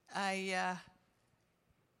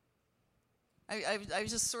I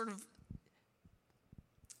was just sort of,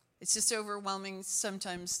 it's just overwhelming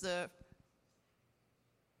sometimes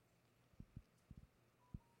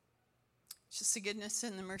just the goodness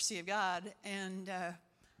and the mercy of God. And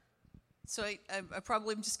so I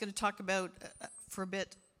probably am just going to talk about for a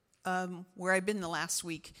bit where I've been the last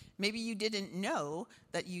week. Maybe you didn't know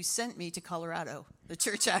that you sent me to Colorado. The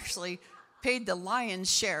church actually paid the lion's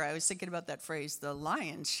share. I was thinking about that phrase, the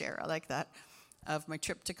lion's share. I like that, of my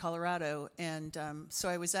trip to Colorado. And so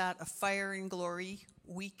I was at a Fire and Glory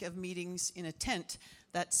week of meetings in a tent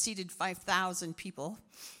that seated 5,000 people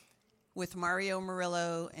with Mario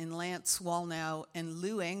Murillo and Lance Wallnau and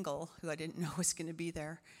Lou Engle, who I didn't know was going to be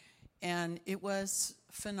there. And it was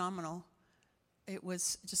phenomenal. It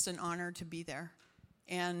was just an honor to be there.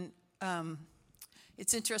 And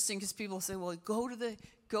it's interesting because people say, well,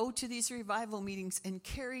 go to these revival meetings and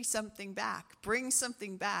carry something back, bring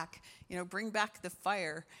something back, bring back the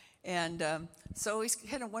fire. And so I always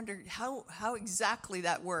kind of wondered how exactly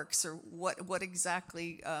that works, or what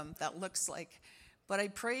exactly that looks like. But I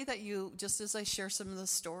pray that you, just as I share some of the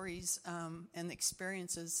stories and the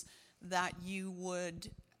experiences, that you would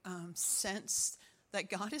sense that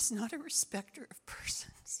God is not a respecter of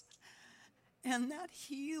persons, and that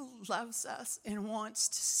he loves us and wants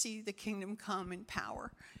to see the kingdom come in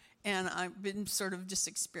power. And I've been sort of just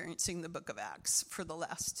experiencing the book of Acts for the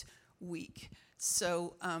last week.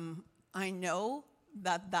 So I know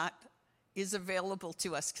that is available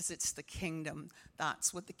to us because it's the kingdom.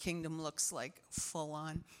 That's what the kingdom looks like, full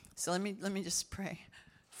on. So let me just pray.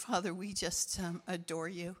 Father, we just adore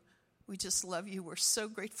you. We just love you. We're so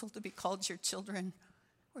grateful to be called your children.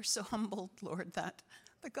 We're so humbled, Lord, that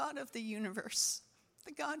the God of the universe,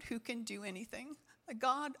 the God who can do anything, the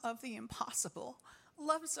God of the impossible,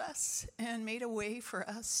 loves us and made a way for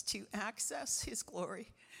us to access his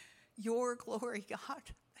glory. Your glory, God,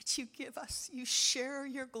 that you give us. You share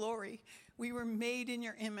your glory. We were made in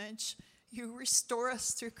your image. You restore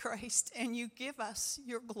us through Christ, and you give us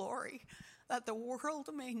your glory, that the world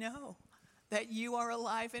may know that you are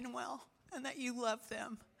alive and well, and that you love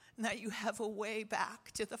them, and that you have a way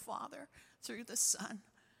back to the Father through the Son.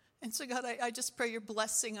 And so, God, I just pray your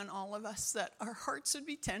blessing on all of us, that our hearts would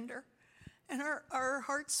be tender, and our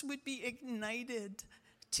hearts would be ignited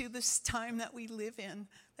to this time that we live in,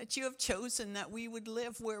 that you have chosen that we would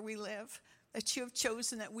live where we live, that you have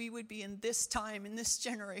chosen that we would be in this time, in this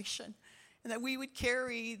generation, and that we would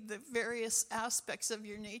carry the various aspects of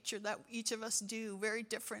your nature that each of us do very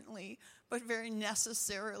differently, but very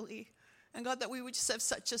necessarily. And God, that we would just have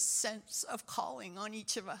such a sense of calling on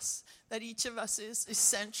each of us, that each of us is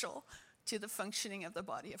essential to the functioning of the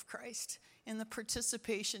body of Christ, in the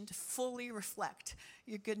participation to fully reflect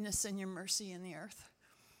your goodness and your mercy in the earth.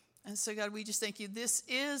 And so, God, we just thank you. This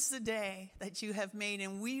is the day that you have made,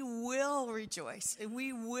 and we will rejoice, and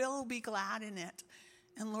we will be glad in it.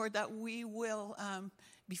 And, Lord, that we will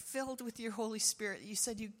be filled with your Holy Spirit. You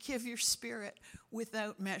said you give your Spirit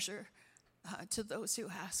without measure to those who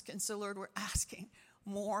ask. And so, Lord, we're asking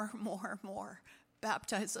more.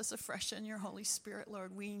 Baptize us afresh in your Holy Spirit,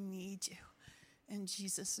 Lord. We need you. In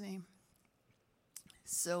Jesus' name.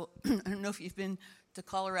 So, I don't know if you've been to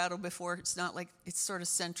Colorado before. It's not like, it's sort of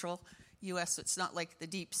central U.S., so it's not like the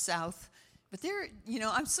deep south. But there,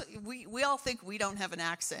 we all think we don't have an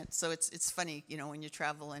accent, so it's funny, when you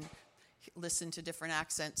travel and listen to different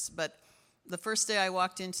accents. But the first day I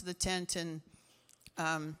walked into the tent, and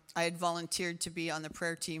I had volunteered to be on the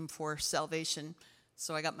prayer team for salvation,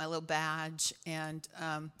 so I got my little badge, and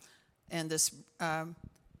this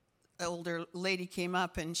older lady came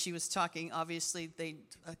up, and she was talking. Obviously,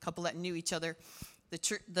 a couple that knew each other.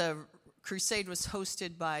 The crusade was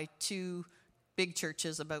hosted by two big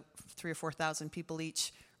churches, about 3,000 or 4,000 people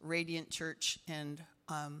each, Radiant Church and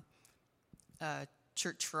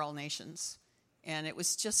Church for All Nations. And it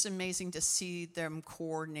was just amazing to see them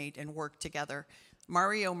coordinate and work together.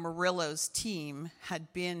 Mario Murillo's team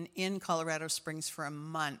had been in Colorado Springs for a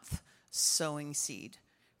month sowing seed,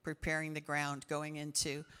 preparing the ground, going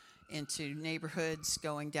into neighborhoods,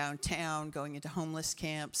 going downtown, going into homeless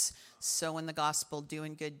camps, sowing the gospel,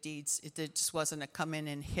 doing good deeds. It just wasn't a come in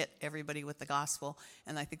and hit everybody with the gospel.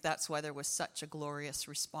 And I think that's why there was such a glorious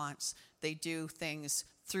response. They do things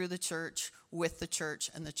through the church, with the church,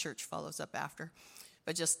 and the church follows up after.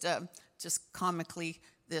 But just comically,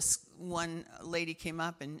 this one lady came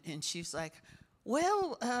up and she's like,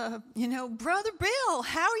 well, Brother Bill,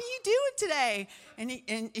 how are you doing today? And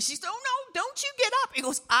she said, oh, no, don't you get up. He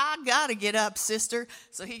goes, I got to get up, sister.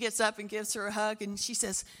 So he gets up and gives her a hug, and she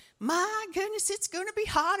says, my goodness, it's going to be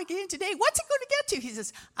hot again today. What's it going to get to? He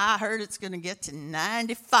says, I heard it's going to get to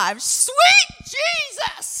 95. Sweet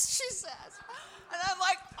Jesus, she says. And I'm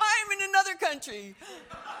like, I'm in another country.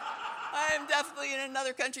 I am definitely in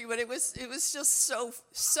another country, but it was just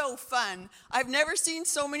so fun. I've never seen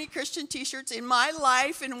so many Christian t-shirts in my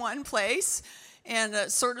life in one place, and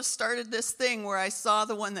sort of started this thing where I saw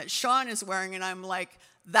the one that Sean is wearing, and I'm like,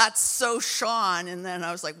 that's so Sean. And then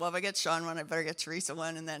I was like, well, if I get Sean one, I better get Teresa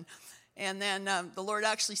one. And then the Lord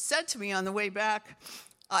actually said to me on the way back,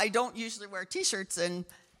 I don't usually wear t-shirts, and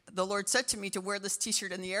the Lord said to me to wear this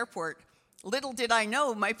t-shirt in the airport. Little did I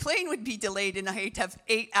know my plane would be delayed and I'd have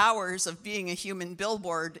 8 hours of being a human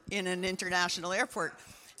billboard in an international airport.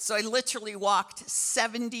 So I literally walked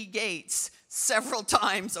 70 gates several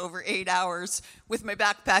times over 8 hours with my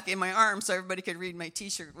backpack in my arm so everybody could read my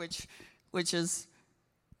t-shirt, which is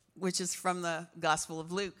from the Gospel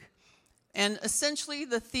of Luke. And essentially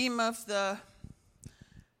the theme of the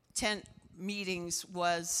tent meetings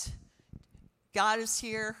was God is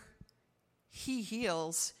here, he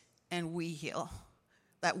heals, and we heal.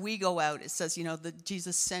 That we go out. It says, that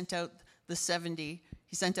Jesus sent out the 70.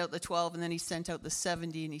 He sent out the 12, and then he sent out the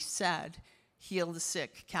 70, and he said, heal the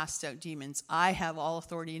sick, cast out demons. I have all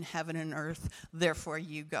authority in heaven and earth, therefore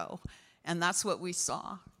you go. And that's what we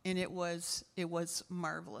saw, and it was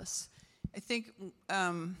marvelous. I think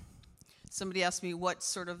somebody asked me what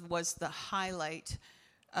sort of was the highlight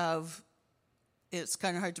of, it's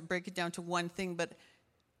kind of hard to break it down to one thing, but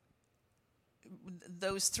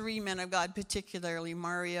those three men of God, particularly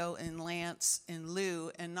Mario and Lance and Lou,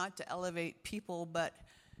 and not to elevate people, but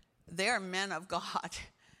they're men of God.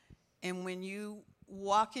 And when you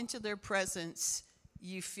walk into their presence,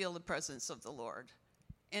 you feel the presence of the Lord.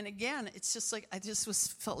 And again, it's just like,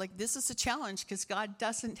 felt like this is a challenge because God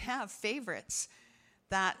doesn't have favorites.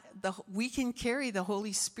 That we can carry the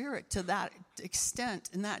Holy Spirit to that extent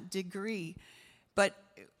and that degree. But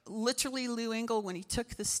literally, Lou Engle, when he took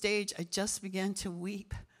the stage, I just began to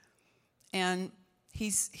weep. And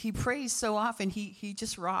he prays so often, he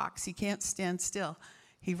just rocks. He can't stand still.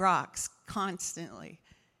 He rocks constantly.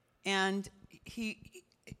 And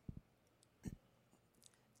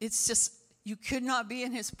it's just, you could not be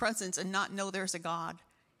in his presence and not know there's a God.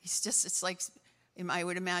 It's like, I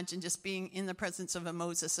would imagine just being in the presence of a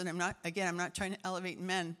Moses. And I'm not trying to elevate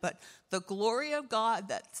men, but the glory of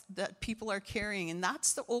God that people are carrying, and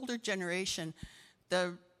that's the older generation.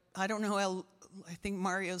 I don't know, I think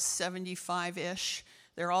Mario's 75-ish.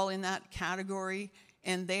 They're all in that category,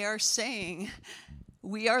 and they are saying,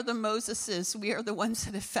 we are the Moseses. We are the ones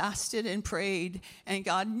that have fasted and prayed, and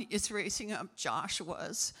God is raising up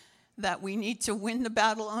Joshuas. That we need to win the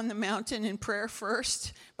battle on the mountain in prayer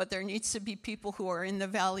first, but there needs to be people who are in the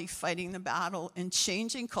valley fighting the battle and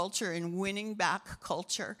changing culture and winning back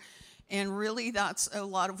culture. And really that's a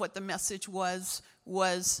lot of what the message was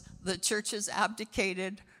the church has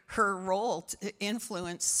abdicated her role to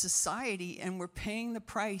influence society, and we're paying the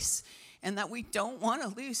price, and that we don't want to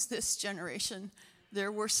lose this generation.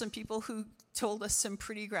 There were some people who told us some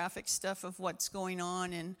pretty graphic stuff of what's going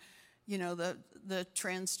on, and the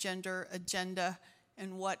transgender agenda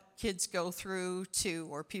and what kids go through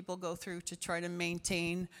or people go through to try to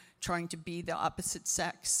maintain trying to be the opposite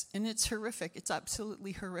sex. And it's horrific. It's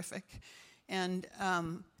absolutely horrific. And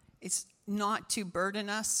it's not to burden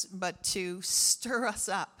us, but to stir us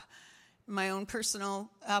up. My own personal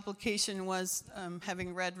application was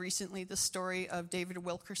having read recently the story of David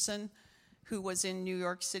Wilkerson, who was in New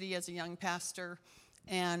York City as a young pastor,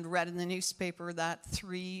 and read in the newspaper that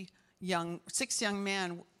 6 young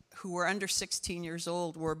men who were under 16 years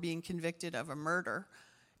old were being convicted of a murder.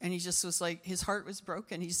 And he just was like, his heart was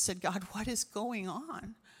broken. He just said, God, what is going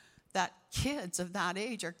on? That kids of that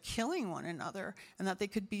age are killing one another, and that they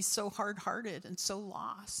could be so hard-hearted and so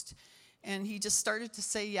lost. And he just started to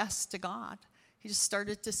say yes to God. He just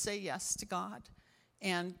started to say yes to God.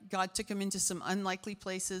 And God took him into some unlikely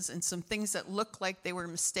places, and some things that looked like they were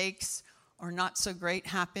mistakes or not so great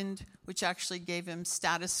happened, which actually gave him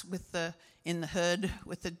status in the hood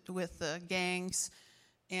with the gangs.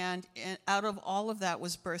 And out of all of that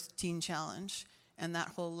was birthed Teen Challenge and that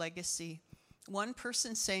whole legacy. One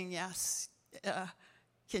person saying yes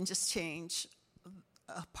can just change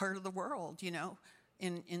a part of the world,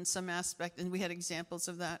 in some aspect. And we had examples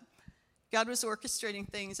of that. God was orchestrating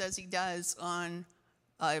things as he does on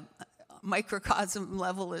a microcosm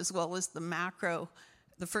level as well as the macro.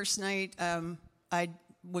 The first night, I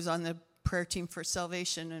was on the prayer team for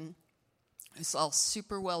Salvation, and it's all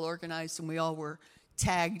super well organized, and we all were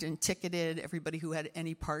tagged and ticketed. Everybody who had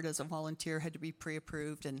any part as a volunteer had to be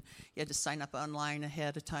pre-approved, and you had to sign up online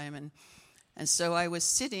ahead of time. And so I was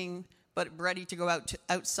sitting, but ready to go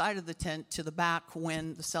outside of the tent to the back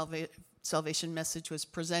when the salvation message was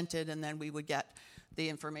presented, and then we would get the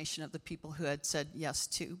information of the people who had said yes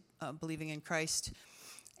to believing in Christ.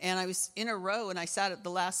 And I was in a row, and I sat at the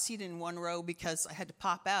last seat in one row because I had to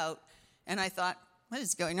pop out. And I thought, what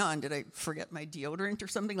is going on? Did I forget my deodorant or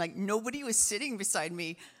something? Like, nobody was sitting beside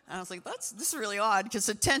me. And I was like, this is really odd, because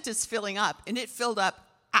the tent is filling up. And it filled up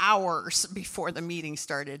hours before the meeting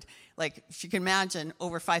started. Like, if you can imagine,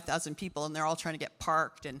 over 5,000 people, and they're all trying to get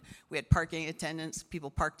parked. And we had parking attendants. People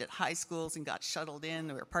parked at high schools and got shuttled in.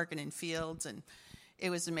 We were parking in fields, and it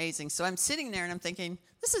was amazing. So I'm sitting there, and I'm thinking,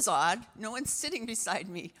 this is odd. No one's sitting beside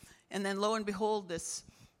me. And then, lo and behold, this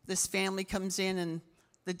family comes in, and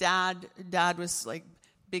the dad was like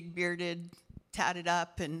big bearded, tatted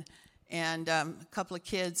up, and a couple of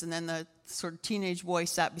kids, and then the sort of teenage boy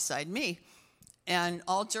sat beside me. And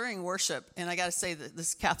all during worship, and I got to say that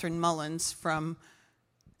this Catherine Mullins from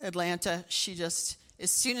Atlanta, she just,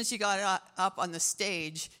 as soon as you got up on the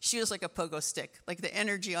stage, she was like a pogo stick. Like, the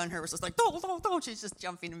energy on her was just like, don't. She's just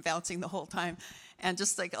jumping and bouncing the whole time. And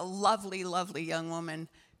just like a lovely, lovely young woman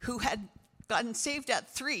who had gotten saved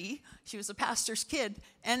at 3. She was a pastor's kid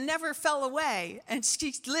and never fell away. And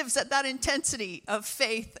she lives at that intensity of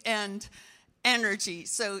faith and energy.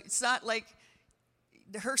 So it's not like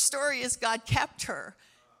her story is God kept her.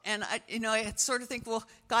 And I sort of think, well,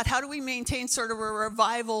 God, how do we maintain sort of a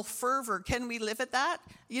revival fervor? Can we live at that?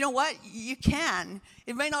 You know what? You can.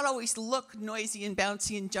 It may not always look noisy and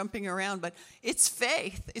bouncy and jumping around, but it's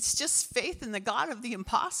faith. It's just faith in the God of the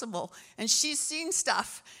impossible. And she's seen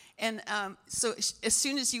stuff. And so as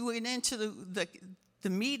soon as you went into the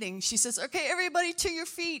meeting, she says, okay, everybody to your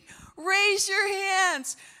feet. Raise your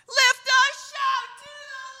hands. Lift a shout to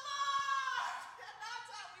the Lord. And that's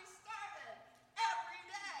how we started every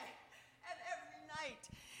day and every night.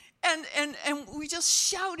 And we just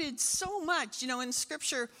shouted so much. In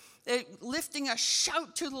Scripture, lifting a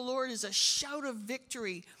shout to the Lord is a shout of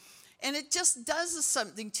victory. And it just does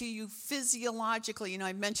something to you physiologically.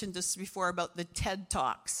 I mentioned this before about the TED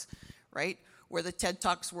Talks, right? Where the TED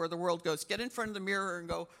Talks, where the world goes, get in front of the mirror and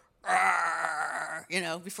go,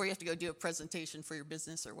 before you have to go do a presentation for your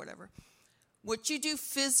business or whatever. What you do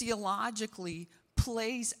physiologically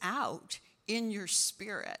plays out in your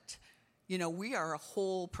spirit. We are a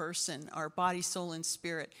whole person, our body, soul, and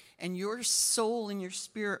spirit. And your soul and your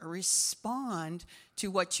spirit respond to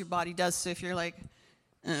what your body does. So if you're like,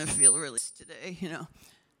 I feel really today,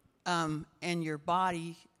 and your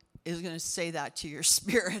body is going to say that to your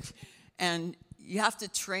spirit. And you have to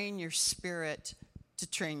train your spirit to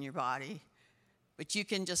train your body. But you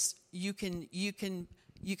can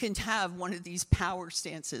have one of these power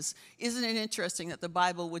stances. Isn't it interesting that the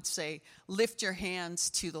Bible would say, lift your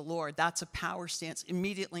hands to the Lord? That's a power stance.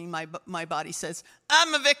 Immediately my body says,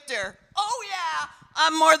 I'm a victor. Oh yeah,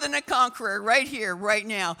 I'm more than a conqueror right here, right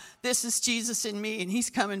now. This is Jesus in me, and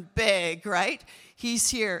he's coming big, right? He's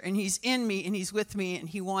here, and he's in me, and he's with me, and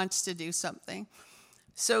he wants to do something.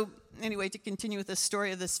 So anyway, to continue with the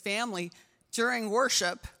story of this family, during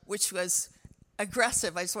worship, which was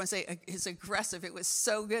aggressive. I just want to say it's aggressive. It was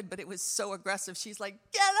so good, but it was so aggressive. She's like,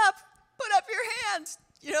 get up, put up your hands.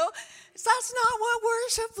 That's not what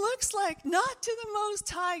worship looks like, not to the Most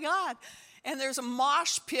High God. And there's a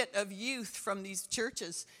mosh pit of youth from these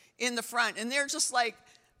churches in the front, and they're just like,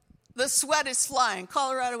 the sweat is flying.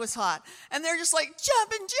 Colorado was hot. And they're just like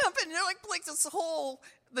jumping. And they're like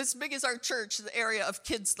this big as our church, the area of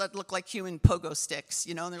kids that look like human pogo sticks,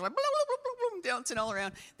 and they're like, blah, blah, blah, blah, bouncing all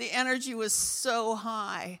around. The energy was so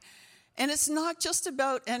high. And it's not just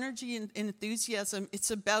about energy and enthusiasm.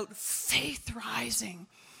 It's about faith rising.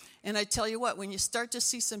 And I tell you what, when you start to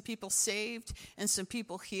see some people saved and some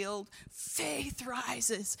people healed, faith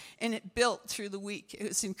rises. And it built through the week. It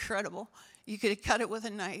was incredible. You could have cut it with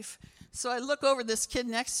a knife. So I look over this kid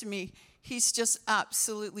next to me. He's just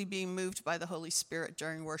absolutely being moved by the Holy Spirit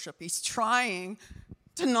during worship. He's trying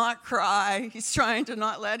to not cry. He's trying to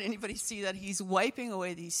not let anybody see that. He's wiping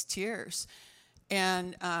away these tears.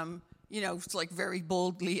 And, it's like very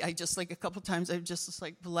boldly, I just like a couple times, I just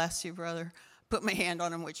like, bless you, brother. Put my hand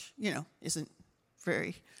on him, which, isn't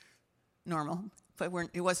very normal. But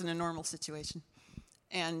it wasn't a normal situation.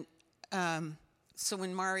 And so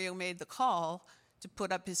when Mario made the call to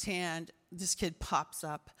put up his hand, this kid pops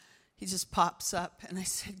up. He just pops up, and I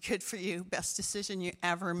said, good for you, best decision you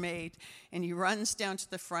ever made. And he runs down to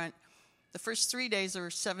the front. The first 3 days, there were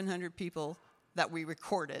 700 people that we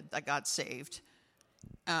recorded that got saved.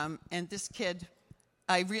 And this kid,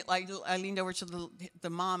 I leaned over to the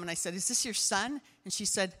mom, and I said, is this your son? And she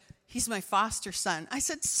said, he's my foster son. I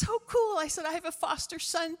said, so cool. I said, I have a foster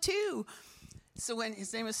son, too. So when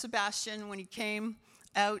his name was Sebastian, when he came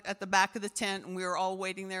out at the back of the tent and we were all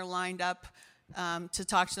waiting there lined up to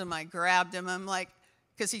talk to them, I grabbed him. I'm like,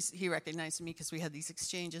 because he recognized me because we had these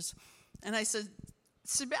exchanges. And I said,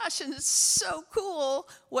 Sebastian, it's so cool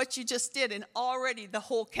what you just did. And already the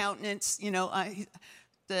whole countenance,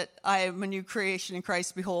 that I am a new creation in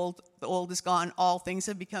Christ. Behold, the old is gone. All things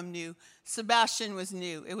have become new. Sebastian was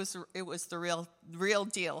new. It was the real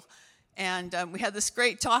deal. And we had this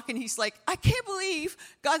great talk, and he's like, I can't believe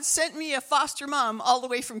God sent me a foster mom all the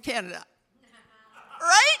way from Canada.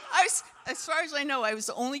 Right? As far as I know, I was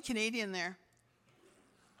the only Canadian there.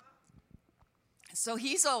 So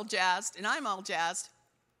he's all jazzed, and I'm all jazzed.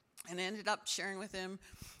 And I ended up sharing with him,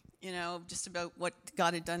 just about what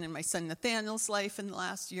God had done in my son Nathaniel's life in the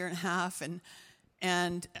last year and a half.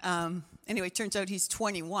 And anyway, it turns out he's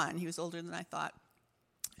 21. He was older than I thought.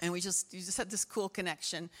 And we just had this cool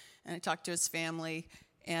connection. And I talked to his family.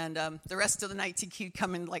 And the rest of the night, he'd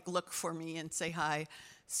come and look for me and say hi.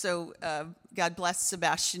 So God bless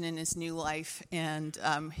Sebastian in his new life, and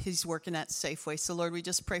he's working at Safeway. So Lord, we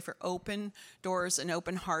just pray for open doors and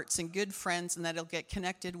open hearts and good friends, and that he'll get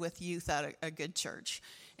connected with youth at a good church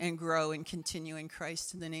and grow and continue in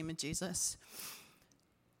Christ in the name of Jesus.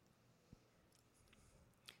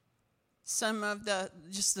 Some of the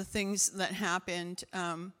things that happened.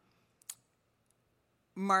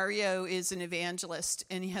 Mario is an evangelist,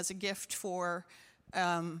 and he has a gift for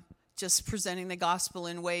just presenting the gospel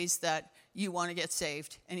in ways that you want to get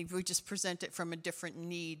saved. And he would just present it from a different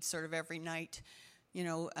need sort of every night.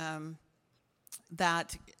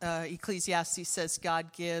 That Ecclesiastes says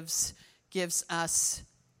God gives us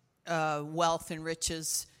wealth and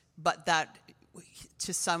riches, but that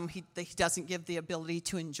to some he doesn't give the ability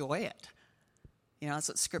to enjoy it. That's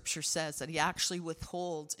what Scripture says, that he actually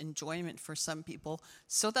withholds enjoyment for some people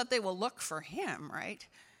so that they will look for him, right?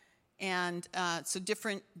 And so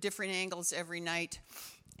different angles every night,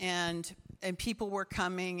 and people were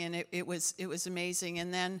coming, and it was amazing.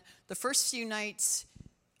 And then the first few nights,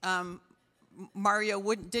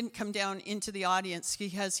 Mario didn't come down into the audience. He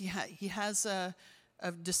has a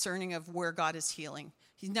discerning of where God is healing.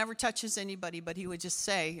 He never touches anybody, but he would just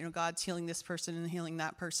say, God's healing this person and healing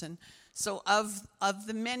that person. So of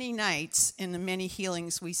the many nights and the many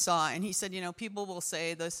healings we saw, and he said, people will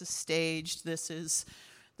say this is staged, this is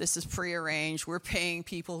prearranged, we're paying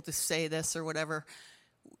people to say this or whatever.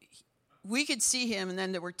 We could see him, and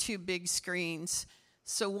then there were two big screens.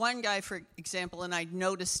 So one guy, for example, and I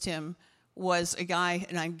noticed him, was a guy,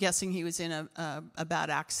 and I'm guessing he was in a bad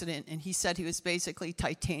accident, and he said he was basically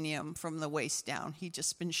titanium from the waist down. He'd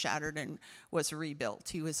just been shattered and was rebuilt.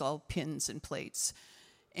 He was all pins and plates.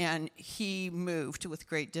 And he moved with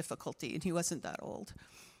great difficulty, and he wasn't that old,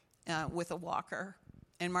 with a walker.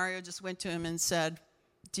 And Mario just went to him and said,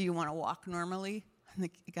 do you want to walk normally? And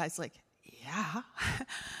the guy's like, yeah.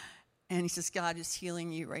 And he says, God is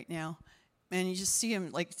healing you right now. And you just see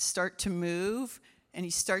him start to move, and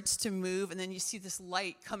he starts to move, and then you see this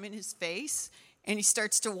light come in his face, and he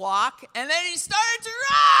starts to walk, and then he started to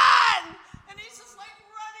run! And he's just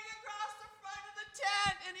running across the front of the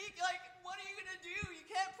tent, and he what are you going to do? You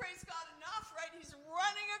can't praise God enough, right? He's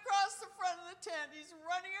running across the front of the tent. He's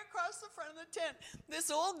running across the front of the tent. This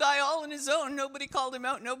old guy all on his own, nobody called him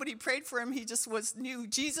out, nobody prayed for him. He just knew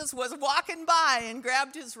Jesus was walking by and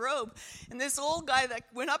grabbed his robe. And this old guy that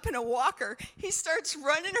went up in a walker, he starts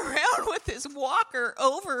running around with his walker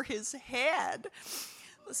over his head.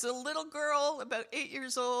 There's a little girl, about 8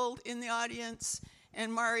 years old, in the audience,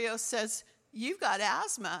 and Mario says, you've got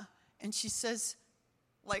asthma. And she says,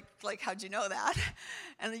 how'd you know that?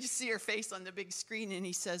 And then you see her face on the big screen, and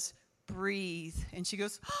he says, breathe. And she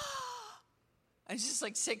goes, oh! And she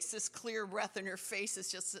just takes this clear breath, and her face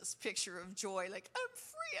is just this picture of joy, I'm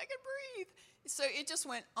free, I can breathe. So it just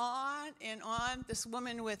went on and on. This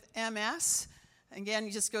woman with MS, again,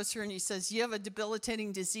 he just goes through and he says, you have a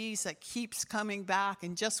debilitating disease that keeps coming back,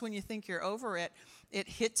 and just when you think you're over it, it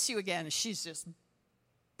hits you again. And she's just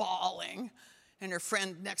bawling, and her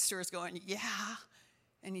friend next to her is going, yeah.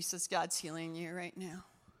 And he says, God's healing you right now.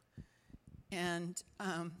 And,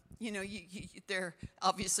 there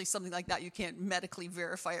obviously something like that, you can't medically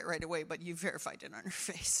verify it right away, but you verified it on her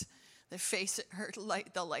face. The face,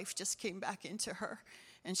 the life just came back into her.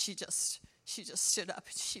 And she just stood up,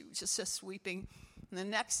 and she was just weeping. And the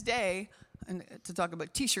next day, and to talk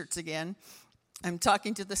about T-shirts again, I'm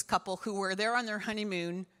talking to this couple who were there on their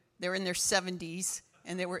honeymoon. They're in their 70s.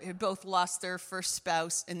 And they had both lost their first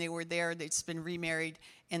spouse, and they were there. They'd just been remarried,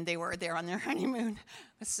 and they were there on their honeymoon.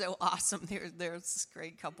 It's so awesome. They're this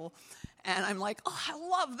great couple. And I'm like, oh, I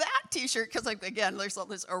love that T-shirt. Because, again, there's all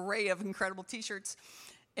this array of incredible T-shirts.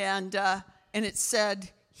 And and it said,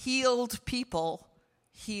 healed people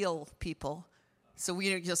heal people. So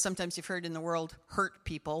sometimes you've heard in the world, hurt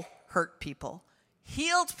people hurt people.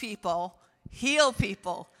 Healed people heal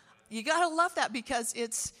people. You got to love that, because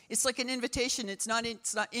it's like an invitation. It's not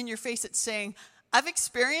in your face. It's saying, I've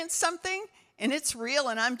experienced something, and it's real,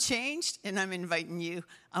 and I'm changed, and I'm inviting you.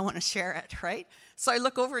 I want to share it, right? So I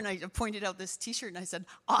look over, and I pointed out this T-shirt, and I said,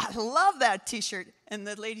 oh, I love that T-shirt. And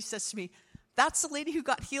the lady says to me, that's the lady who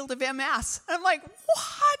got healed of MS. And I'm like,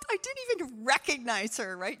 what? I didn't even recognize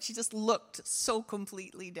her, right? She just looked so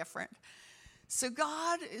completely different. So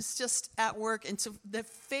God is just at work, and so the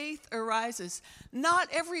faith arises. Not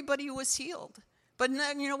everybody was healed. But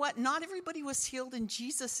you know what? Not everybody was healed in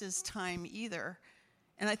Jesus' time either.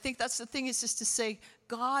 And I think that's the thing, is just to say,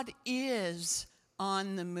 God is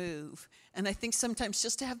on the move. And I think sometimes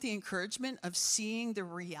just to have the encouragement of seeing the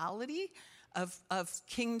reality of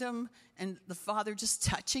kingdom and the Father just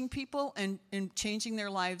touching people and changing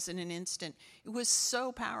their lives in an instant. It was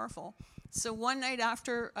so powerful. So one night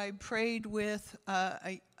after I prayed with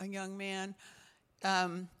a young man,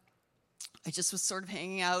 I just was sort of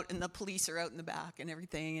hanging out, and the police are out in the back and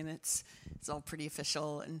everything, and it's all pretty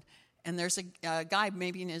official. And there's a guy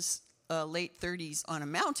maybe in his late 30s on a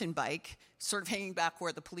mountain bike, sort of hanging back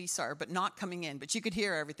where the police are, but not coming in. But you could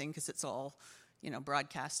hear everything because it's all,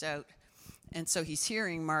 broadcast out. And so he's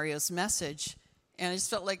hearing Mario's message, and I just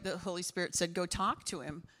felt like the Holy Spirit said, go talk to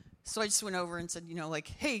him. So I just went over and said,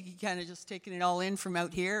 hey, you kind of just taking it all in from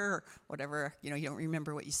out here, or whatever, you don't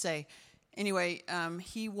remember what you say. Anyway,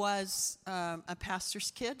 he was a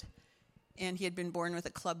pastor's kid, and he had been born with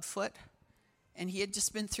a club foot, and he had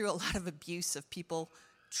just been through a lot of abuse of people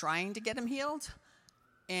trying to get him healed,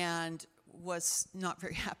 and was not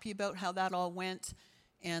very happy about how that all went,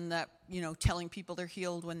 and that, telling people they're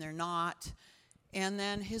healed when they're not. And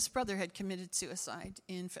then his brother had committed suicide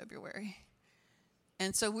in February.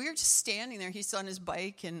 And so we were just standing there. He's on his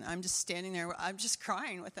bike, and I'm just standing there. I'm just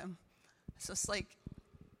crying with him. So it's like,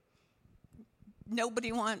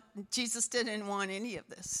 Jesus didn't want any of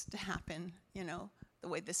this to happen, the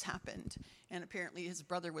way this happened. And apparently his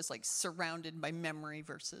brother was like surrounded by memory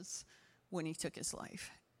verses when he took his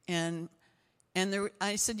life. And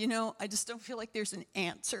I said, I just don't feel like there's an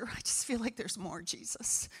answer. I just feel like there's more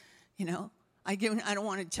Jesus. I don't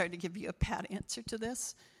want to try to give you a pat answer to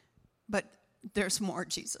this, but there's more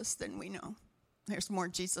Jesus than we know. There's more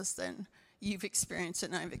Jesus than you've experienced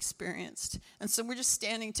and I've experienced. And so we're just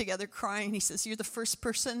standing together crying. He says, you're the first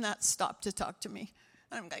person that stopped to talk to me.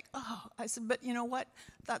 And I'm like, oh. I said, but you know what?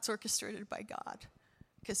 That's orchestrated by God,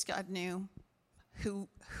 because God knew who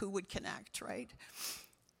would connect, right?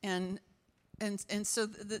 And so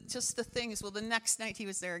just the thing is, well, the next night he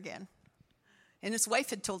was there again. And his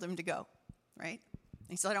wife had told him to go, right? And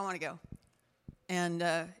he said, I don't want to go. And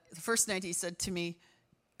the first night he said to me,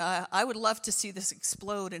 I would love to see this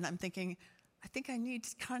explode. And I'm thinking, I think I need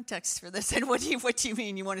context for this. And what do you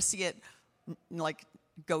mean? You want to see it like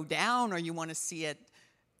go down, or you want to see it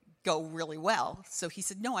go really well? So he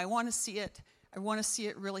said, no, I want to see it. I want to see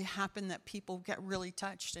it really happen, that people get really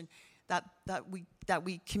touched, and that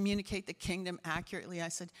we communicate the kingdom accurately. I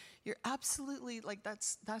said, you're absolutely, like,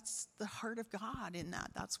 that's the heart of God in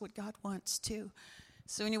that. That's what God wants too.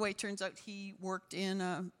 So anyway, it turns out he worked in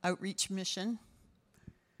an outreach mission,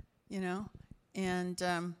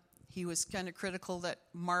 and he was kind of critical that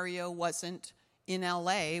Mario wasn't in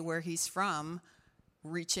LA, where he's from,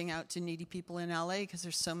 reaching out to needy people in LA because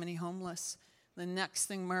there's so many homeless. The next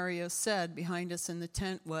thing Mario said behind us in the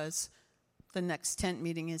tent was, the next tent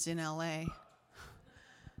meeting is in LA.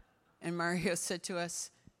 And Mario said to us,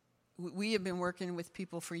 we have been working with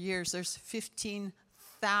people for years. There's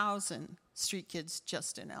 15,000 street kids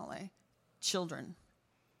just in LA, children.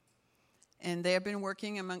 And they have been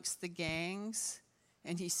working amongst the gangs.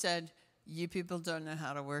 And he said, you people don't know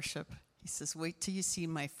how to worship. He says, wait till you see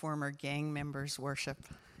my former gang members worship.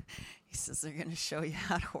 He says, they're going to show you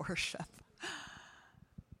how to worship.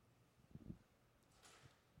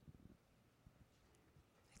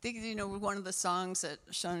 I think, one of the songs that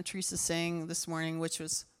Sean and Teresa sang this morning, which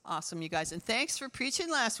was awesome, you guys. And thanks for preaching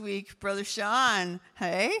last week, Brother Sean.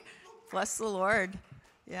 Hey? Bless the Lord.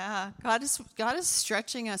 Yeah. God is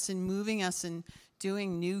stretching us and moving us and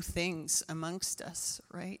doing new things amongst us,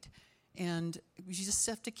 right? And we just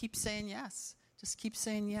have to keep saying yes. Just keep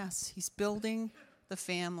saying yes. He's building the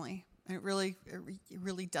family. And it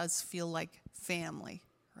really does feel like family,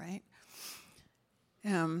 right?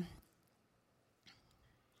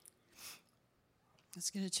 It's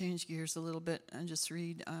going to change gears a little bit and just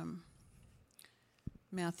read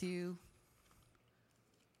Matthew.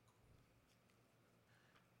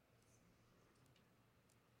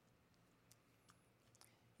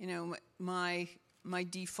 my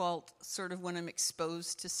default sort of when I'm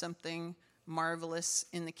exposed to something marvelous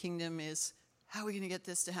in the kingdom is, how are we going to get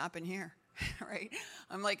this to happen here? Right?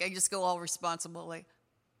 I'm like, I just go all responsible, like,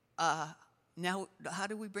 now how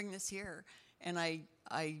do we bring this here? And I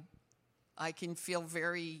can feel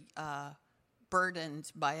very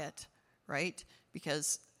burdened by it, right?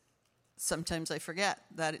 Because sometimes I forget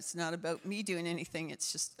that it's not about me doing anything,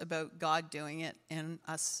 it's just about God doing it and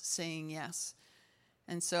us saying yes.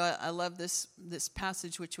 And so I love this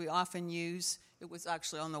passage, which we often use. It was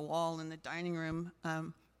actually on the wall in the dining room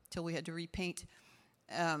till we had to repaint.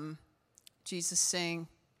 Jesus saying,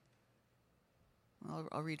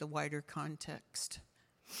 I'll read a wider context.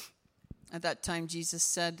 At that time, Jesus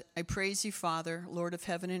said, I praise you, Father, Lord of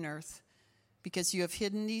heaven and earth, because you have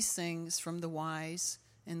hidden these things from the wise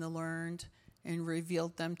and the learned and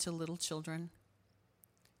revealed them to little children.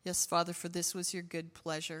 Yes, Father, for this was your good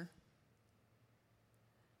pleasure.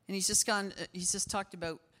 And he's just talked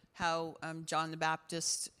about how John the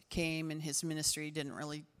Baptist came and his ministry didn't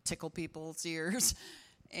really tickle people's ears.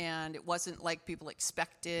 And it wasn't like people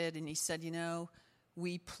expected. And he said,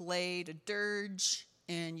 we played a dirge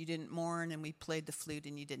and you didn't mourn, and we played the flute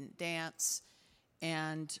and you didn't dance.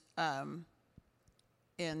 And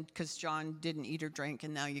because John didn't eat or drink,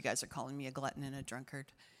 and now you guys are calling me a glutton and a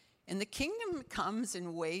drunkard. And the kingdom comes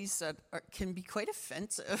in ways that can be quite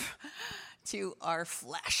offensive to our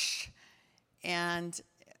flesh. And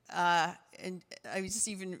I was just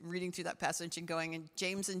even reading through that passage and going, and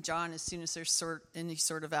James and John, as soon as there's any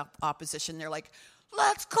sort of opposition, they're like,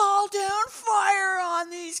 let's call down fire on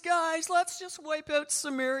these guys. Let's just wipe out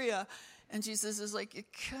Samaria. And Jesus is like, you're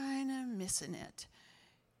kind of missing it.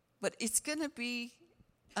 But it's going to be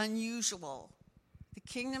unusual. The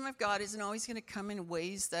kingdom of God isn't always going to come in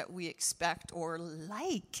ways that we expect or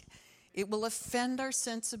like. It will offend our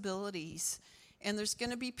sensibilities. And there's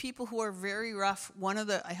going to be people who are very rough.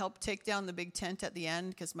 I helped take down the big tent at the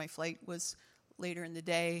end because my flight was later in the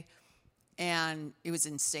day. And it was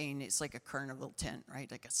insane. It's like a carnival tent, right?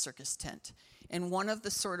 Like a circus tent. And one of the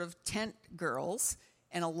sort of tent girls,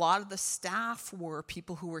 and a lot of the staff were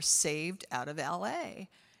people who were saved out of LA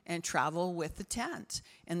and travel with the tent.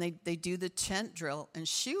 And they do the tent drill. And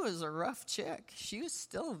she was a rough chick. She was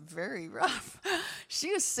still very rough.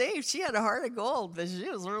 She was saved. She had a heart of gold, but she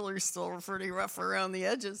was really still pretty rough around the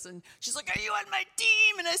edges. And she's like, are you on my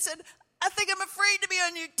team? And I said, I think I'm afraid to be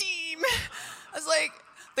on your team. I was like,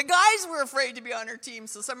 the guys were afraid to be on her team.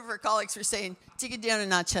 So some of her colleagues were saying, take it down a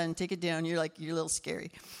notch, hun. Take it down. You're a little scary.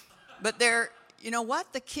 But you know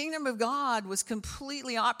what? The kingdom of God was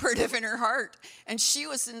completely operative in her heart. And she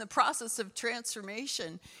was in the process of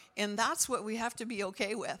transformation. And that's what we have to be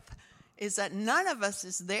okay with, is that none of us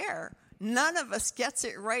is there. None of us gets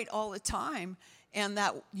it right all the time. And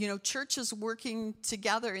that, churches working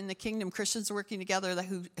together in the kingdom, Christians working together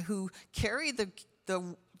who carry the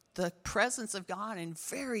presence of God in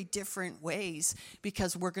very different ways,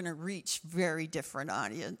 because we're going to reach very different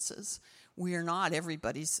audiences. We are not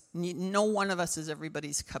no one of us is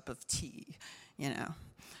everybody's cup of tea,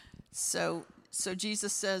 So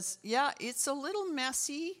Jesus says, yeah, it's a little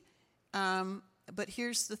messy, but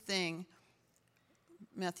here's the thing.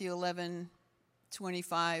 Matthew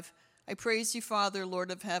 11:25. I praise you, Father,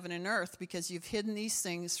 Lord of heaven and earth, because you've hidden these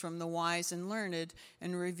things from the wise and learned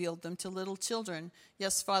and revealed them to little children.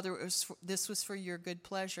 Yes, Father, this was for your good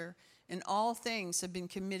pleasure. And all things have been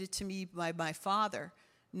committed to me by my Father.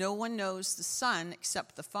 No one knows the Son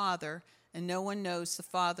except the Father, and no one knows the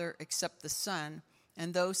Father except the Son,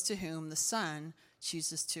 and those to whom the Son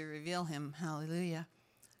chooses to reveal him. Hallelujah.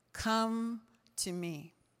 Come to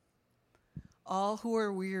me, all who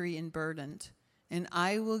are weary and burdened, and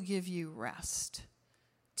I will give you rest.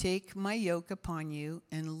 Take my yoke upon you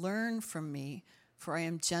and learn from me, for I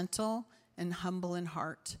am gentle and humble in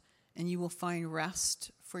heart, and you will find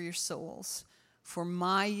rest for your souls. For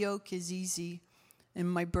my yoke is easy and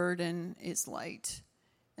my burden is light.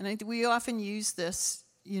 And we often use this,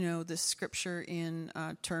 this scripture in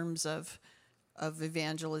terms of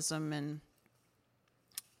evangelism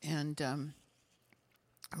and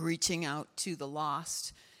reaching out to the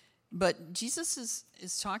lost. But Jesus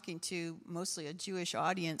is talking to mostly a Jewish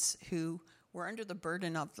audience who were under the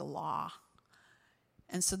burden of the law.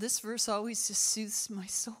 And so this verse always just soothes my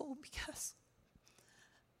soul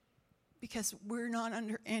because we're not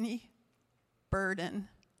under any burden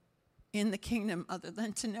in the kingdom other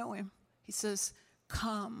than to know him. He says,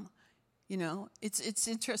 come. It's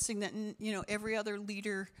interesting that, every other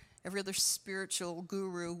leader, every other spiritual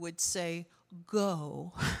guru would say,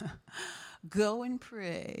 go. Go and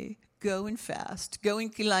pray. Go and fast. Go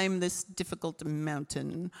and climb this difficult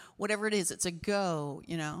mountain. Whatever it is, it's a go,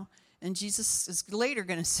 you know. And Jesus is later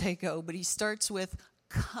going to say go, but he starts with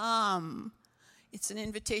come. It's an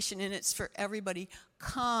invitation, and it's for everybody.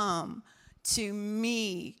 Come to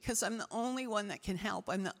me, because I'm the only one that can help.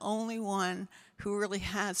 I'm the only one who really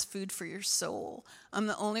has food for your soul. I'm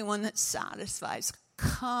the only one that satisfies.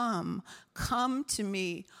 Come to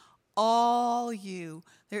me, all you.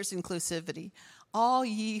 There's inclusivity. All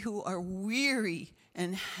ye who are weary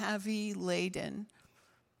and heavy laden.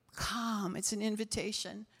 Come. It's an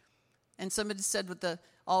invitation. And somebody said with the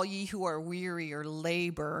all ye who are weary or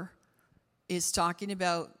labor is talking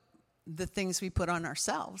about the things we put on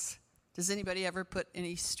ourselves. Does anybody ever put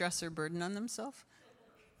any stress or burden on themselves?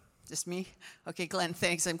 Just me? Okay, Glenn,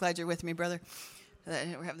 thanks. I'm glad you're with me, brother.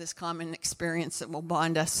 We have this common experience that will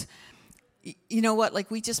bond us. You know what? Like,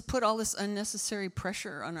 we just put all this unnecessary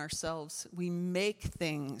pressure on ourselves. We make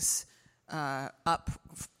things up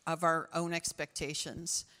of our own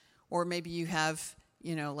expectations. Or maybe you have,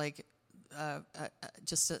 you know, like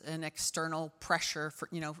just an external pressure for,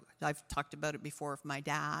 you know, I've talked about it before of my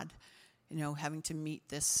dad, you know, having to meet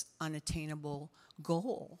this unattainable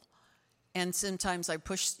goal. And sometimes I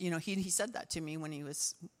push, you know, he said that to me when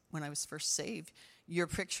I was first saved. Your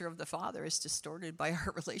picture of the Father is distorted by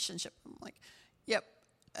our relationship. I'm like, yep,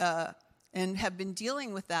 and have been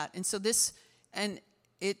dealing with that. And so it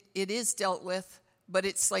is dealt with, but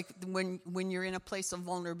it's like when you're in a place of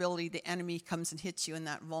vulnerability, the enemy comes and hits you in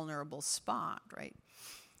that vulnerable spot, right?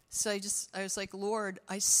 So I was like, Lord,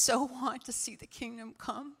 I so want to see the kingdom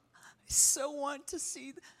come. I so want to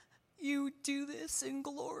see you do this in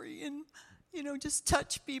glory and, you know, just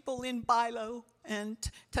touch people in Bilo and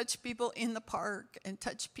touch people in the park and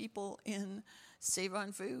touch people in Save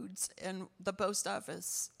on Foods and the post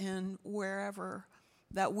office and wherever,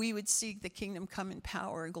 that we would see the kingdom come in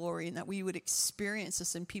power and glory, and that we would experience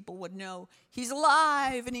this and people would know he's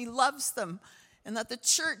alive and he loves them, and that the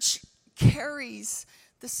church carries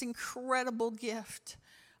this incredible gift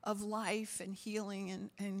of life and healing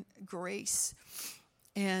and grace.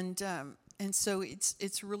 And so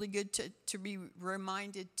it's really good to be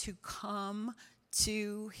reminded to come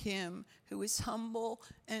to him who is humble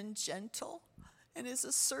and gentle and is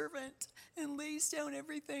a servant and lays down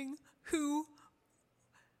everything, who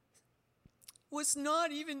was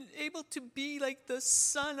not even able to be like the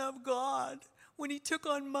Son of God when he took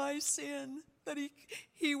on my sin, that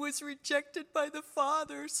he was rejected by the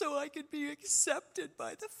Father so I could be accepted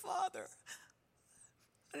by the Father.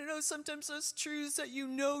 I don't know, sometimes those truths that you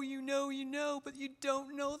know, but you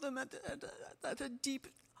don't know them at a deep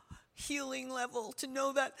healing level, to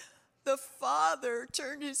know that the Father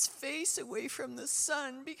turned his face away from the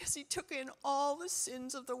Son because he took in all the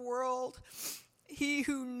sins of the world. He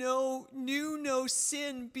who knew no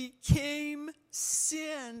sin became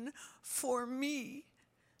sin for me,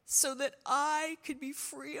 so that I could be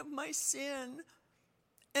free of my sin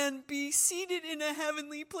and be seated in a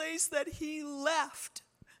heavenly place that he left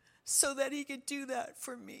so that he could do that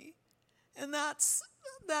for me. And that's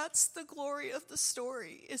the glory of the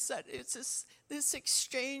story, is that it's this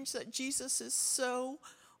exchange that Jesus is so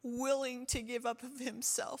willing to give up of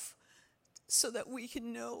himself so that we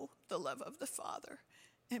can know the love of the Father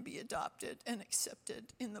and be adopted and accepted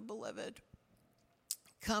in the beloved.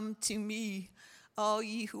 Come to me, all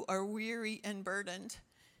ye who are weary and burdened.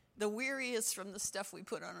 The weary is from the stuff we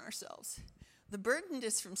put on ourselves. The burdened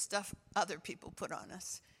is from stuff other people put on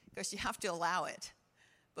us, because you have to allow it.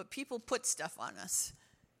 But people put stuff on us.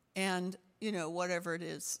 And, you know, whatever it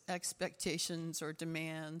is, expectations or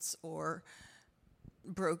demands or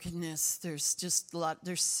brokenness, there's just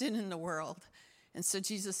there's sin in the world. And so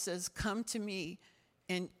Jesus says, come to me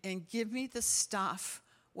and give me the stuff,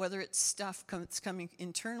 whether it's stuff that's coming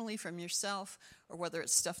internally from yourself or whether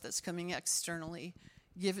it's stuff that's coming externally.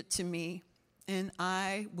 Give it to me and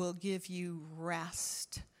I will give you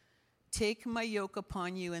rest. Take my yoke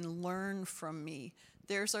upon you and learn from me.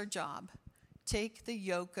 There's our job. Take the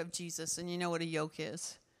yoke of Jesus, and you know what a yoke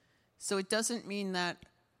is. So it doesn't mean that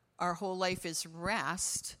our whole life is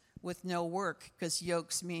rest with no work, because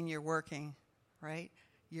yokes mean you're working, right?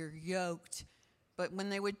 You're yoked. But when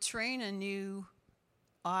they would train a new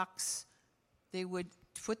ox, they would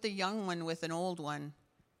put the young one with an old one,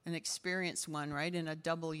 an experienced one, right, in a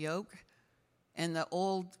double yoke. And the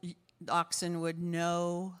old oxen would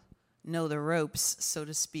know the ropes, so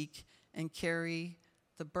to speak, and carry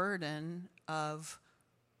the burden of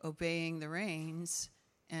obeying the reins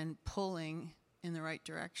and pulling in the right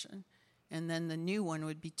direction. And then the new one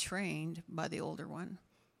would be trained by the older one.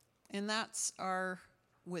 And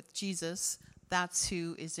with Jesus, that's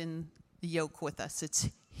who is in the yoke with us. It's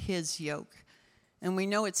his yoke. And we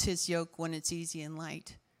know it's his yoke when it's easy and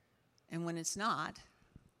light. And when it's not,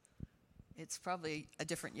 it's probably a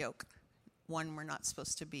different yoke, one we're not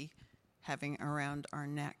supposed to be having around our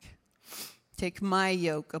neck. Take my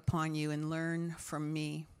yoke upon you and learn from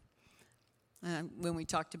me. When we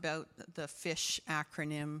talked about the FISH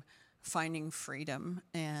acronym, finding freedom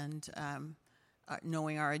and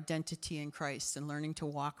knowing our identity in Christ and learning to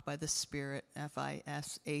walk by the Spirit,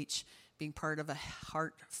 FISH, being part of a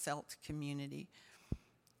heartfelt community.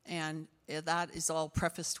 And that is all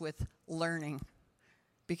prefaced with learning,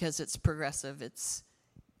 because it's progressive.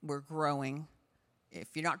 We're growing. If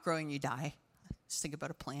you're not growing, you die. Just think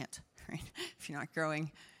about a plant, right? If you're not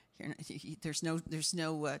growing, there's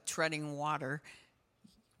no treading water.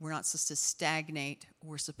 We're not supposed to stagnate.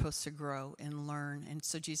 We're supposed to grow and learn. And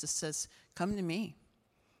so Jesus says, come to me.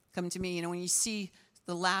 Come to me. You know, when you see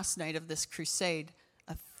the last night of this crusade,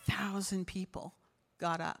 1,000 people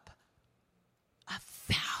got up.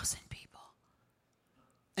 1,000 people.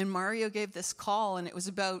 And Mario gave this call, and it was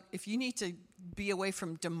about if you need to be away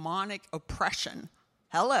from demonic oppression.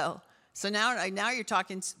 Hello. So now you're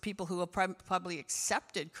talking to people who have probably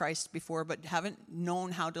accepted Christ before but haven't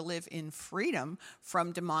known how to live in freedom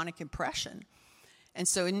from demonic oppression. And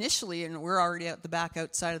so initially, and we're already at the back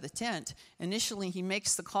outside of the tent, initially he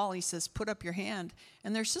makes the call. He says, put up your hand.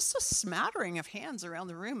 And there's just a smattering of hands around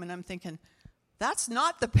the room. And I'm thinking, that's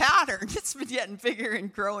not the pattern. It's been getting bigger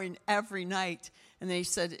and growing every night. And they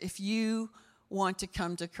said, if you want to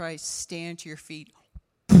come to Christ, stand to your feet.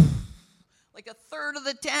 Like a third of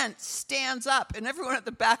the tent stands up, and everyone at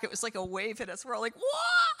the back, it was like a wave hit us. We're all like,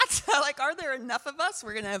 what? Like, are there enough of us?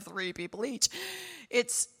 We're going to have 3 people each.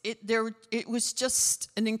 It was just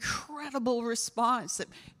an incredible response that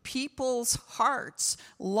people's hearts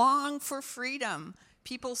long for freedom.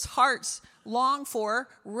 People's hearts long for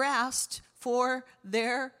rest for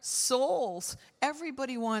their souls.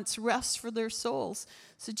 Everybody wants rest for their souls.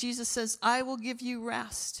 So Jesus says, I will give you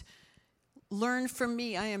rest. Learn from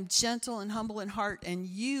me. I am gentle and humble in heart, and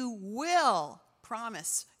you will,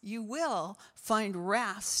 promise, you will find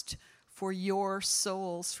rest for your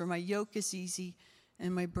souls. For my yoke is easy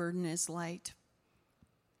and my burden is light.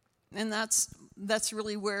 And that's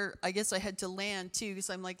really where I guess I had to land too, because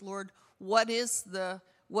I'm like, Lord, what's the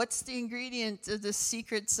ingredient of the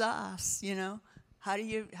secret sauce? You know, how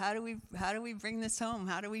do we bring this home?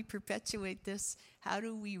 How do we perpetuate this? How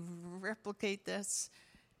do we replicate this?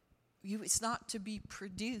 It's not to be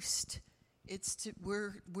produced. It's to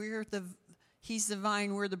He's the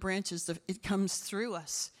vine, we're the branches. It comes through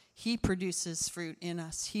us. He produces fruit in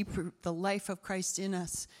us. The life of Christ in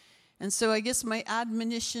us. And so I guess my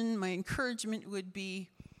admonition, my encouragement would be,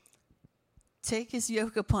 take his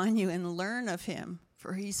yoke upon you and learn of him,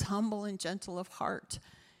 for he's humble and gentle of heart.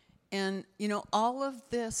 And, you know, all of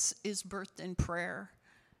this is birthed in prayer.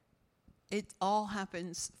 It all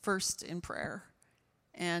happens first in prayer.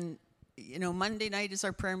 And, you know, Monday night is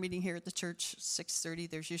our prayer meeting here at the church, 6:30.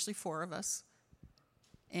 There's usually 4 of us.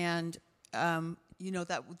 And, you know,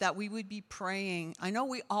 that we would be praying. I know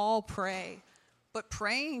we all pray, but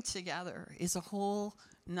praying together is a whole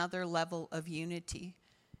another level of unity.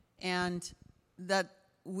 And that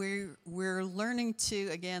we're learning to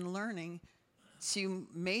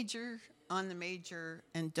major on the major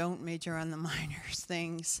and don't major on the minor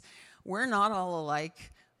things. We're not all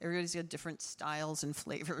alike. Everybody's got different styles and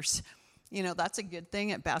flavors. You know, that's a good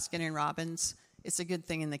thing at Baskin and Robbins. It's a good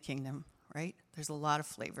thing in the kingdom, right? There's a lot of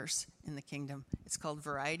flavors in the kingdom. It's called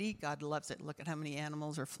variety. God loves it. Look at how many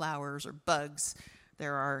animals or flowers or bugs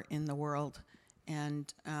there are in the world.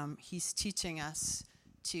 And he's teaching us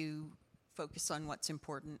to focus on what's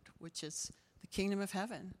important, which is the kingdom of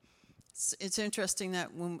heaven. It's interesting that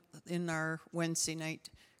in our Wednesday night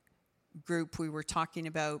group, we were talking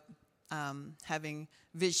about having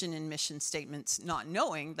vision and mission statements, not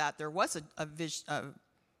knowing that there was a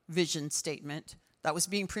vision statement that was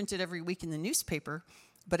being printed every week in the newspaper,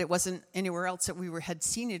 but it wasn't anywhere else that we had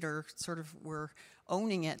seen it or sort of were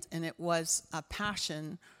owning it, and it was a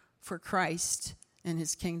passion for Christ and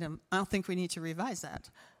his kingdom. I don't think we need to revise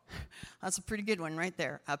that. That's a pretty good one right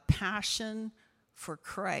there. A passion for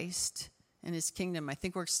Christ and his kingdom. I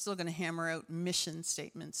think we're still going to hammer out mission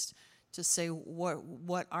statements to say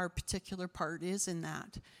what our particular part is in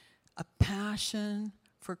that. A passion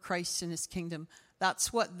for Christ and his kingdom.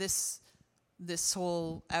 That's what this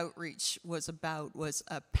whole outreach was about, was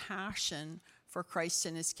a passion for Christ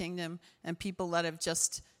and his kingdom, and people that have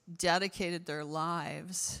just dedicated their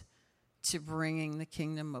lives to bringing the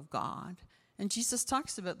kingdom of God. And Jesus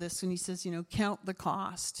talks about this when he says, you know, count the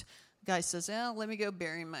cost. The guy says, let me go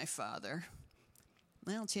bury my father.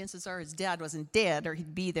 Well, chances are his dad wasn't dead or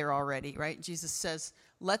he'd be there already, right? Jesus says,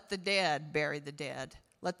 let the dead bury the dead.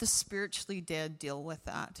 Let the spiritually dead deal with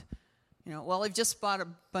that. Well, I've just bought a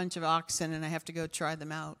bunch of oxen and I have to go try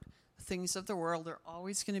them out. The things of the world are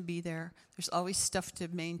always going to be there. There's always stuff to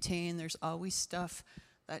maintain. There's always stuff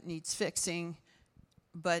that needs fixing.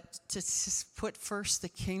 But to just put first the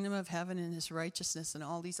kingdom of heaven and his righteousness, and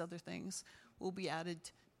all these other things will be added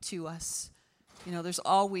to us. There's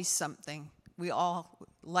always something.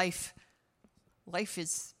 Life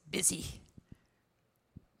is busy.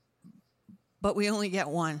 But we only get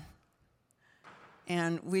one.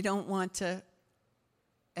 And we don't want to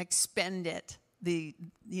expend it,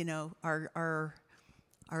 our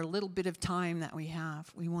little bit of time that we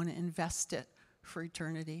have. We want to invest it for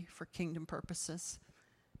eternity, for kingdom purposes.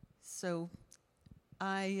 So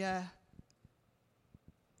I'm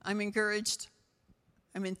encouraged.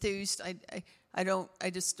 I'm enthused. I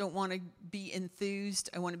just don't want to be enthused.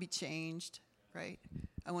 I want to be changed, right?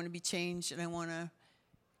 I want to be changed, and I want to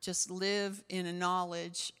just live in a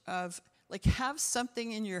knowledge of, have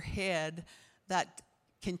something in your head that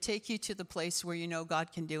can take you to the place where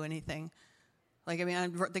God can do anything.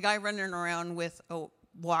 The guy running around with a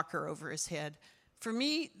walker over his head. For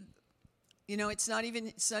me, it's not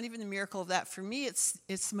even the miracle of that. For me,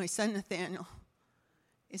 it's my son Nathaniel.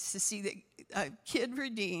 It's to see a kid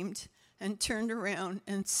redeemed and turned around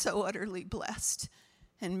and so utterly blessed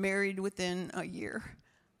and married within a year.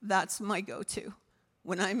 That's my go-to.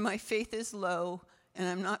 When my faith is low and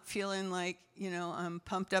I'm not feeling like, I'm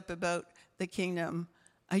pumped up about the kingdom,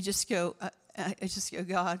 I just go,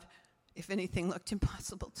 God, if anything looked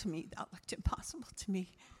impossible to me, that looked impossible to me.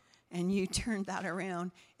 And you turned that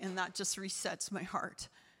around, and that just resets my heart,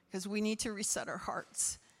 because we need to reset our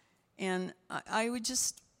hearts. And we're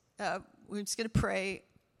just going to pray,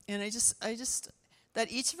 and I just that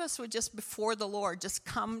each of us would just before the Lord just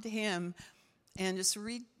come to him and just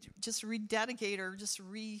rededicate or just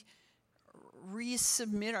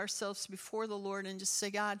resubmit ourselves before the Lord and just say,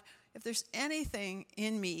 God, if there's anything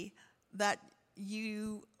in me that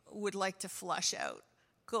you would like to flush out,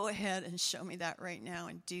 go ahead and show me that right now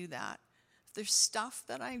and do that. If there's stuff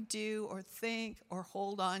that I do or think or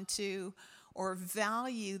hold on to or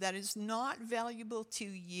value that is not valuable to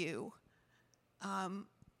you,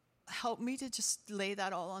 help me to just lay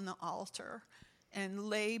that all on the altar and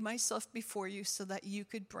lay myself before you so that you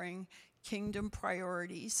could bring kingdom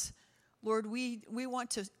priorities. Lord, we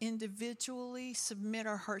want to individually submit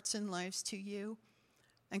our hearts and lives to you.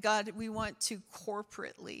 And God, we want to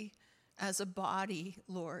corporately, as a body,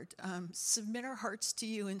 Lord, submit our hearts to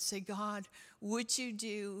you and say, God, would you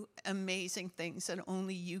do amazing things that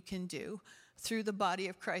only you can do through the body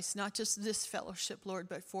of Christ, not just this fellowship, Lord,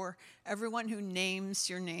 but for everyone who names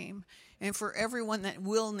your name and for everyone that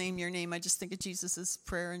will name your name. I just think of Jesus'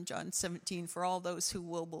 prayer in John 17 for all those who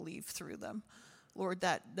will believe through them. Lord,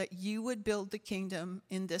 that you would build the kingdom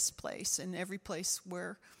in this place, in every place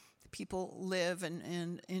where people live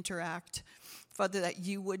and interact. Father, that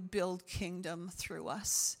you would build kingdom through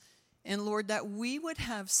us. And Lord, that we would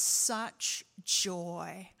have such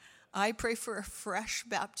joy. I pray for a fresh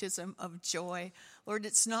baptism of joy. Lord,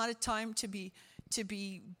 it's not a time to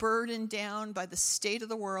be burdened down by the state of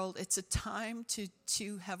the world. It's a time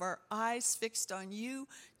to have our eyes fixed on you,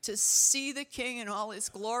 to see the King in all his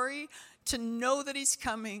glory, to know that he's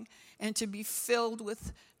coming, and to be filled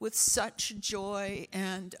with such joy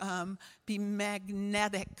and be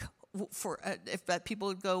magnetic for if that people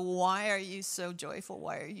would go, why are you so joyful?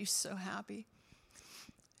 Why are you so happy?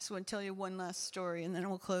 I just want to tell you one last story, and then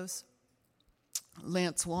we'll close.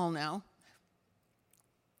 Lance Wallnow,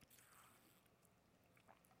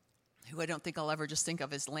 who I don't think I'll ever just think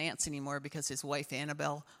of as Lance anymore because his wife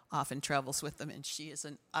Annabelle often travels with them, and she is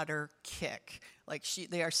an utter kick.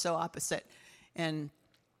 They are so opposite, and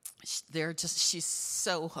she's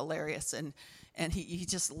so hilarious, and he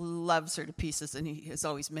just loves her to pieces, and he is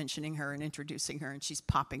always mentioning her and introducing her, and she's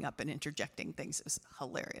popping up and interjecting things. It was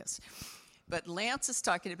hilarious. But Lance is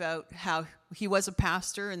talking about how he was a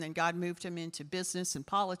pastor, and then God moved him into business and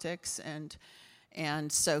politics,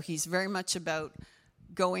 and so he's very much about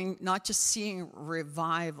going, not just seeing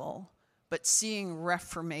revival, but seeing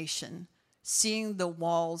reformation, seeing the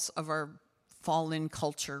walls of our fallen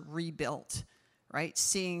culture rebuilt, right?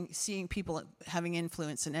 Seeing people having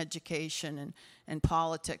influence in education and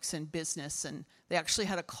politics and business. And they actually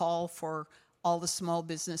had a call for all the small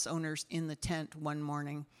business owners in the tent one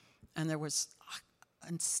morning. And there was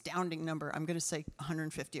an astounding number. I'm going to say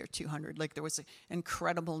 150 or 200. There was an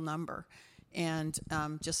incredible number. And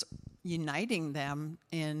just uniting them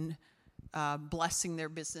in blessing their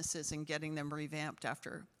businesses and getting them revamped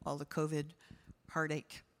after all the COVID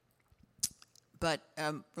heartache. But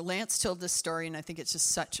Lance told this story, and I think it's just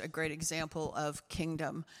such a great example of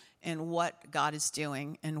kingdom and what God is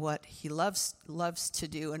doing and what he loves to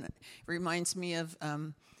do. And it reminds me of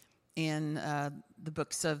in the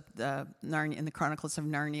books of Narnia, in the Chronicles of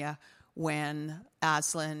Narnia, when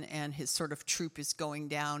Aslan and his sort of troop is going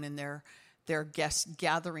down, and they're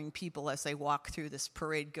gathering people as they walk through. This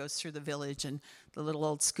parade goes through the village, and the little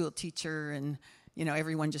old school teacher and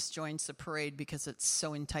everyone just joins the parade because it's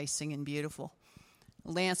so enticing and beautiful.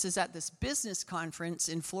 Lance is at this business conference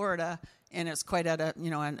in Florida, and it's quite at a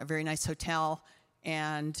very nice hotel,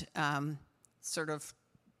 and sort of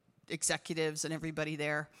executives and everybody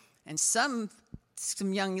there. And some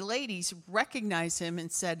young ladies recognized him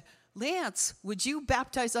and said, "Lance, would you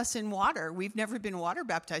baptize us in water? We've never been water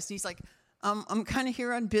baptized." And he's like, I'm kind of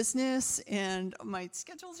here on business, and my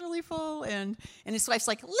schedule's really full. And his wife's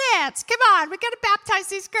like, "Lance, come on, we got to baptize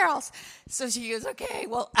these girls." So she goes, "Okay,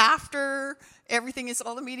 well, after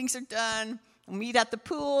all the meetings are done, we'll meet at the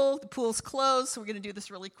pool. The pool's closed, so we're going to do this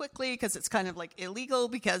really quickly because it's kind of like illegal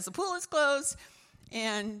because the pool is closed."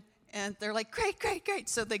 And they're like, great.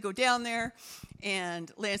 So they go down there, and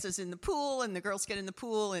Lance is in the pool, and the girls get in the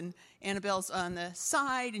pool, and Annabelle's on the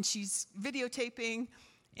side, and she's videotaping.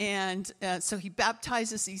 And so he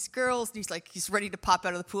baptizes these girls, and he's ready to pop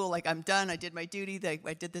out of the pool, like, I'm done, I did my duty,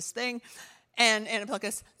 I did this thing. And Annabelle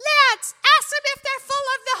goes, "Lance, ask them if they're full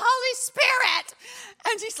of the Holy Spirit."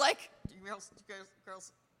 And she's like,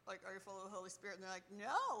 girls, like, "Are you full of the Holy Spirit?" And they're like,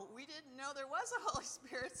 "No, we didn't know there was a Holy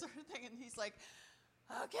Spirit," sort of thing. And he's like,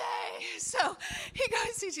 "Okay." So he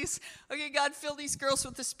goes, okay, God filled these girls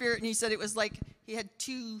with the Spirit, and he said it was like he had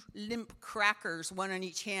 2 limp crackers, one on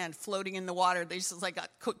each hand, floating in the water. They just got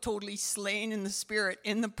totally slain in the Spirit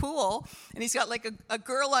in the pool, and he's got like a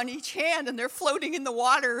girl on each hand, and they're floating in the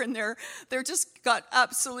water, and they're just got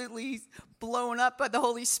absolutely blown up by the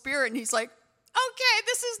Holy Spirit. And he's like, "Okay,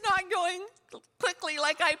 this is not going quickly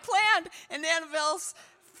like I planned." And Annabelle's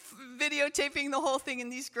videotaping the whole thing,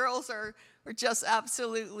 and these girls are just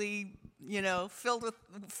absolutely, filled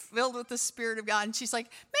with the Spirit of God. And she's like,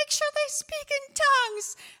 "Make sure they speak in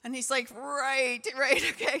tongues." And he's like, right,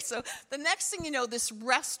 okay. So the next thing you know, this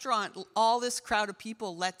restaurant, all this crowd of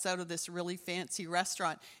people lets out of this really fancy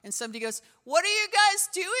restaurant. And somebody goes, "What are you guys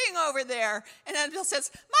doing over there?" And Annabelle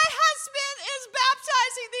says, "My husband is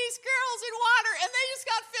baptizing these girls in water, and they just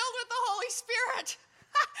got filled with the Holy Spirit."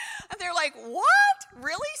 And they're like, "What?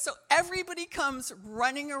 Really?" So everybody comes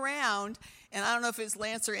running around, and I don't know if it's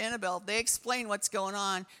Lance or Annabelle. They explain what's going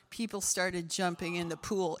on. People started jumping in the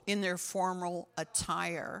pool in their formal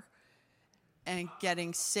attire and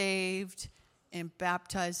getting saved and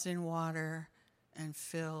baptized in water and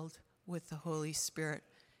filled with the Holy Spirit.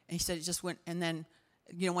 And he said it just went, and then,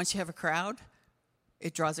 once you have a crowd,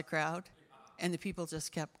 it draws a crowd, and the people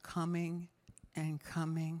just kept coming and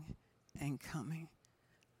coming and coming.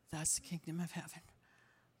 That's the kingdom of heaven.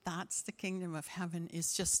 That's the kingdom of heaven,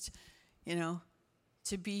 is just, to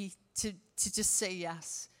just say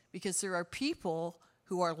yes. Because there are people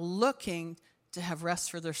who are looking to have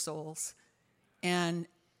rest for their souls. And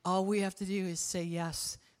all we have to do is say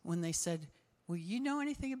yes. When they said, "Will you know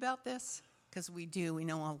anything about this?" Because we do. We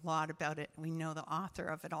know a lot about it. We know the author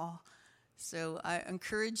of it all. So I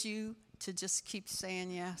encourage you to just keep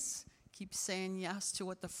saying yes. Keep saying yes to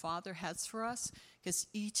what the Father has for us, because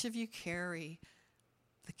each of you carry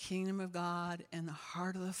the kingdom of God and the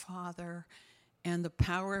heart of the Father and the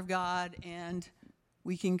power of God, and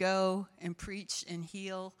we can go and preach and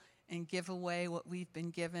heal and give away what we've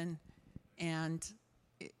been given, and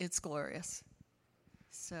it's glorious.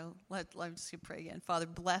 So let's just pray again. Father,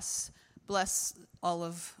 bless all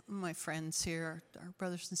of my friends here, our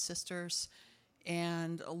brothers and sisters,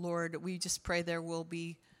 and Lord, we just pray there will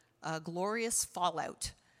be a glorious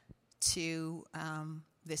fallout to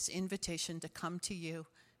this invitation to come to you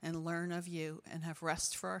and learn of you and have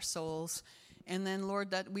rest for our souls. And then,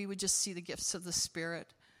 Lord, that we would just see the gifts of the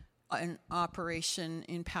Spirit in operation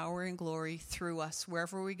in power and glory through us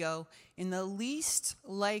wherever we go, in the least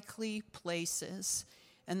likely places.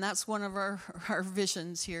 And that's one of our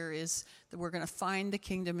visions here, is that we're going to find the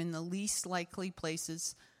kingdom in the least likely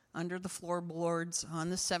places, under the floorboards,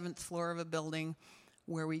 on the 7th floor of a building,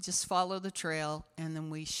 where we just follow the trail, and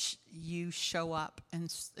then you show up,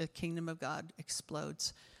 and the kingdom of God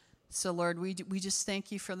explodes. So, Lord, we just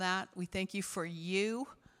thank you for that. We thank you for you.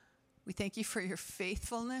 We thank you for your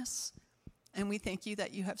faithfulness, and we thank you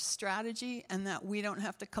that you have strategy and that we don't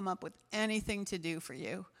have to come up with anything to do for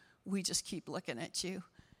you. We just keep looking at you,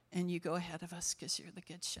 and you go ahead of us because you're the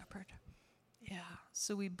good shepherd. Yeah,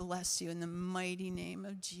 so we bless you in the mighty name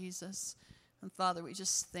of Jesus. And Father, we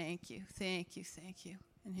just thank you, thank you, thank you.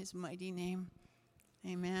 In his mighty name,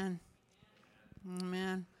 amen.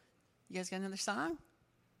 Amen. You guys got another song?